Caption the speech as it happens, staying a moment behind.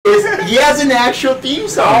He has an actual theme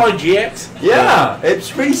song. Oh, GX? Yeah,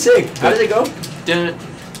 it's pretty sick. How does it go? Dun,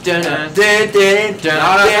 dun, dun, And then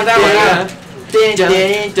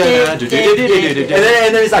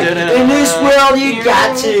it's like, in this world you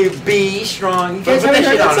got to be strong. You guys haven't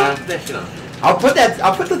heard that song? I'll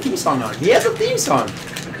put the theme song on. He has a theme song.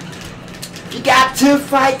 You got to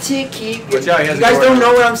fight to keep. You guys don't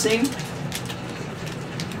know what I'm singing?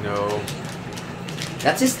 No.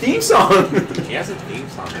 That's his theme song. He has a theme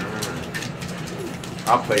song. I don't remember.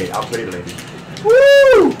 I'll play it later.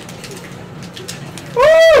 Woo!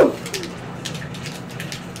 Woo!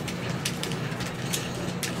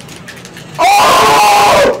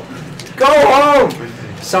 Oh! Go home!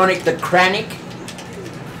 Sonic the Chronic.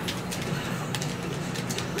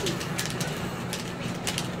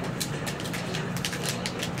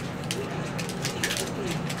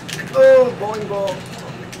 Oh, bowling ball.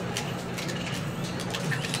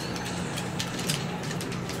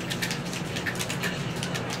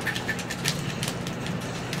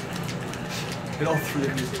 Get all three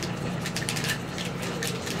of these.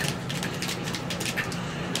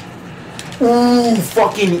 Ooh,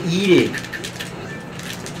 fucking eat it.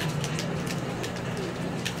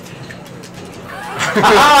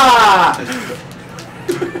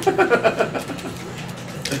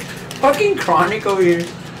 Fucking Chronic over here.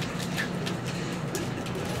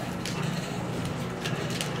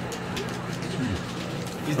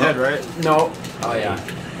 He's dead, right? No. Oh yeah.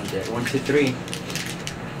 I'm dead. 1, 2, 3.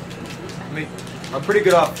 I'm pretty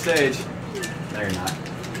good off stage. No, you're not.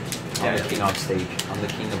 I'm the king off stage. I'm the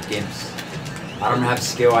king of gimps. I don't have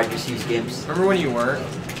skill, I just use gimps. Remember when you weren't?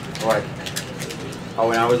 What? Oh,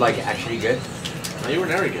 when I was like actually good? No, you were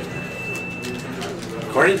never good.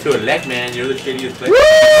 According to a leg man, you're the shittiest player.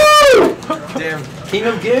 Woo! Damn. King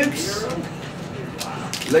of gimps.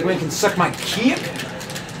 Legman can suck my kick.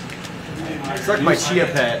 Suck my chia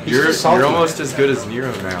pet. You're almost as good as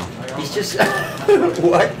Nero now. He's just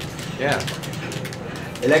what? Yeah.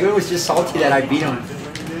 Legman was just salty that I beat him.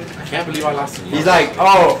 I can't believe I lost to you. He's like,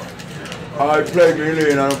 oh, I play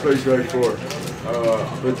melee and I don't play Smash 4.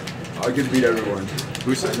 But I can beat everyone.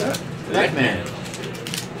 Who said that? Legman.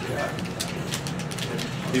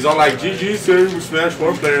 He's all like, GG, sir, we Smash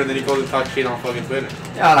 4 player, and then he goes and talks shit on fucking Twitter.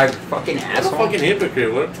 Yeah, like fucking That's a asshole. fucking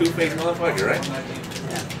hypocrite. What a two-faced motherfucker, right?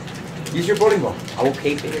 Yeah. Use your bowling ball. I will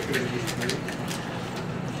cape it.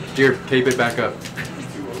 Here, cape it back up.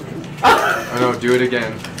 Oh no, do it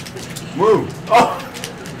again. Move. Oh.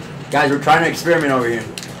 Guys, we're trying to experiment over here.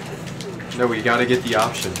 No, we gotta get the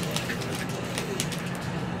option.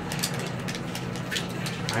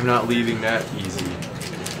 I'm not leaving that easy.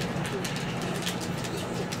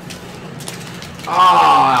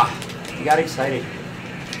 Ah, you got excited.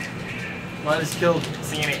 Mine is killed.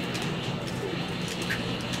 Seeing it.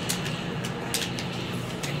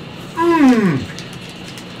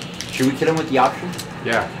 Should we kill him with the option?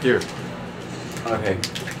 Yeah, here. Okay.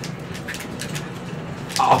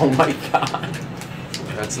 Oh my god.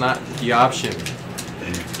 That's not the option.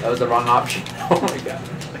 That was the wrong option. Oh my god.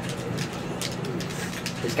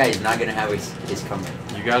 This guy is not gonna have his comeback.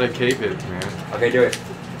 You gotta cape it, man. Okay, do it.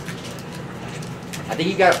 I think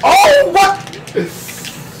you got. Oh, what?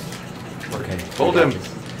 Okay. Hold him.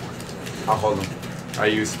 I'll hold him. I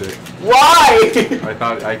used it. Why? I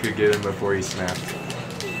thought I could get him before he snapped.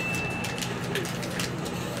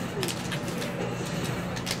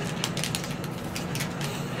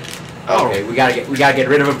 Okay, we gotta get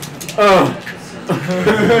rid of him. Oh.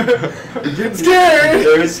 It's scary.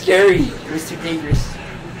 It was scary. It was too dangerous.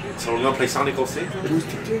 So we're gonna play Sonic 06? It was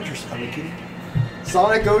too dangerous. I'm kidding.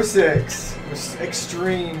 Sonic 06 with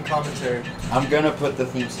extreme commentary. I'm gonna put the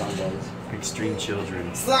theme song, guys. Extreme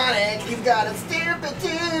children. Sonic, you've got a stupid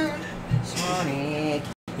dude. Sonic,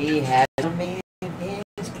 he has a man in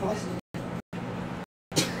his closet.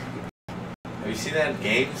 Have you seen that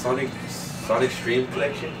game, Sonic Stream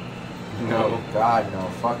Collection? No. Oh God, no.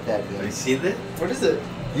 Fuck that Have you game. seen it? What is it?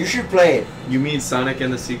 You should play it. You mean Sonic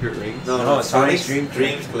and the Secret Rings? No, Sonic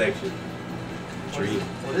Dreams Collection. Dream.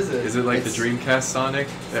 What is it? Is it like the Dreamcast Sonic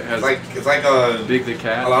that has It's like a Big the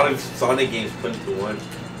Cat? a lot of Sonic games put into one.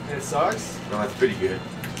 And it sucks? No, it's pretty good.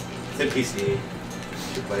 It's in PC. You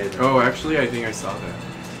should play it. Oh, actually, I think I saw that.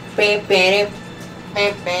 I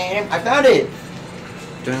found it.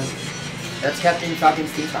 Dun. That's Captain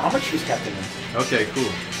Falcon's theme song. How much is Captain? Okay,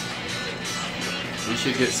 cool. We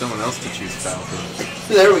should get someone else to choose Falcon.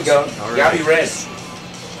 There we go. All You gotta be right. red.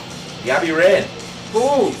 You gotta be red.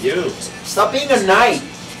 Ooh, You. stop being a knight.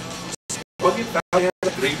 Fucking Falcon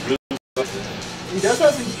has 3 blue. He does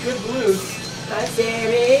have some good blues.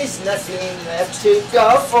 There is nothing left to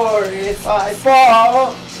go for if I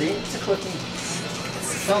fall. See, it's a cookie.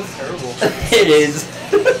 Sounds terrible. It is.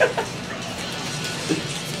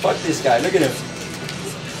 Fuck this guy. Look at him.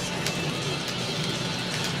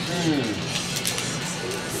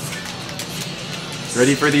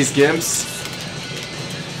 Ready for these gimps?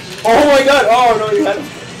 Oh my god! Oh no, you had him.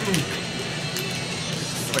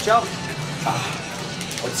 Watch out.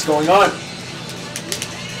 What's going on?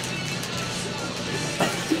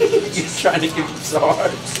 You're trying to give him so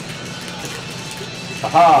hard.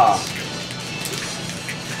 Aha!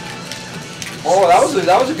 Oh,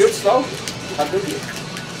 that was a good slow. How good you?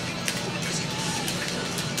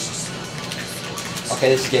 Okay,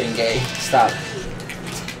 this is getting gay. Stop.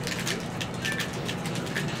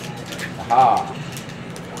 Aha!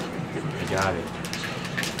 I got it.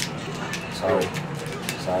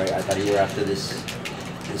 Sorry, I thought you were after this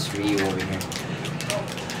Ryu over here.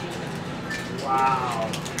 Wow.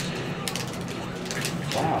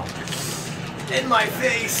 Wow. In my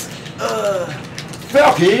face.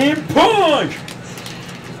 Falcon punch!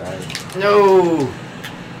 Sorry. No!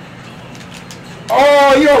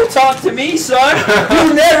 Oh, you don't talk to me, son!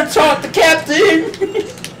 You never talk to Captain!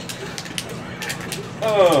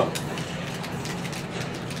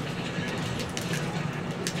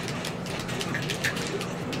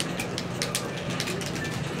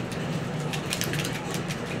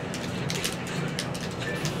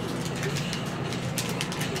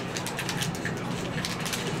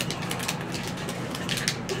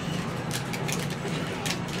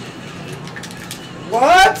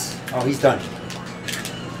 What? Oh, he's done.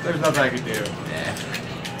 There's nothing I can do. Yeah.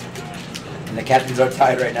 And the captains are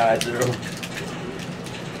tied right now at 0.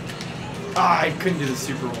 Ah, I couldn't do the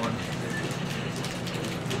super one.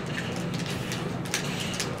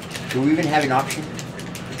 Do we even have an option?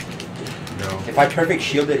 No. If I perfect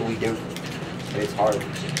shield it, we do. But it's hard.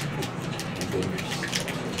 And dangerous.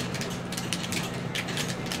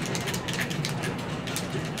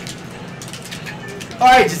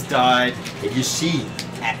 I just died. Did you see?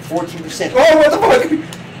 At 14%. Oh, what the fuck?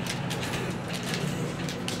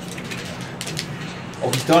 Oh,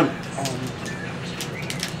 he's done.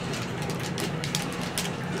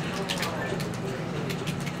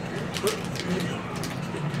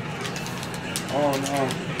 Oh no.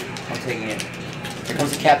 I'm taking it. Here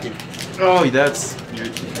comes the captain. Oh, that's you're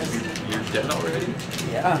dead already.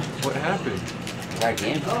 Yeah. What happened? That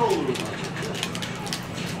game. Oh.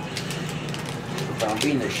 But I'm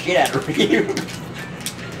beating the shit out of you.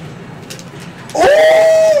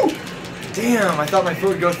 Oh! Damn, I thought my foot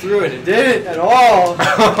would go through it. It didn't at all.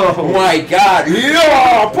 Oh my god.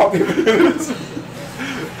 Yeah, puppy.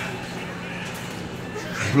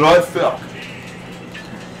 Blood fell.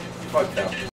 Fuck that.